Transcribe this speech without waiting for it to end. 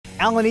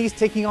Allen East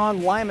taking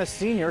on Lima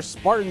Senior.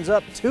 Spartans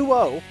up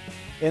 2-0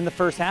 in the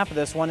first half of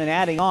this one, and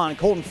adding on,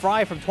 Colton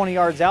Fry from 20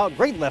 yards out.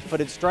 Great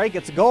left-footed strike.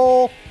 It's a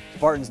goal.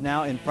 Spartans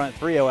now in front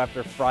 3-0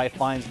 after Fry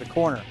finds the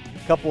corner.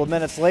 A couple of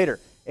minutes later,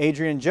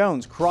 Adrian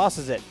Jones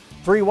crosses it.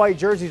 Three white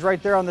jerseys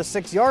right there on the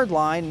 6-yard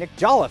line. Nick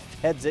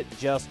Jolliffe heads it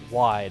just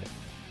wide.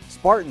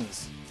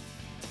 Spartans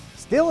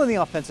still in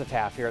the offensive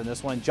half here in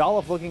this one.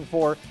 Jolliffe looking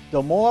for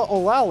Domola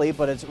Olali,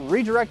 but it's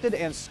redirected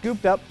and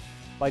scooped up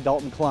by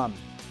Dalton Klum.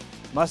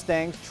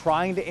 Mustangs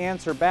trying to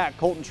answer back.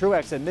 Colton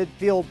Truex at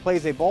midfield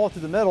plays a ball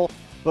through the middle,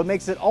 but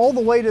makes it all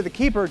the way to the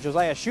keeper,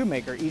 Josiah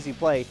Shoemaker. Easy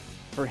play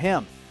for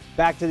him.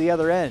 Back to the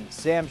other end,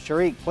 Sam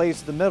Sharik plays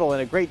to the middle,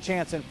 and a great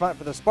chance in front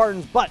for the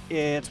Spartans, but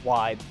it's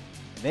wide.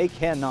 They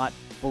cannot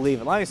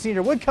believe it. Lima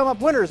Senior would come up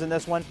winners in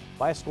this one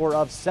by a score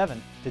of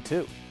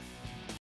 7-2.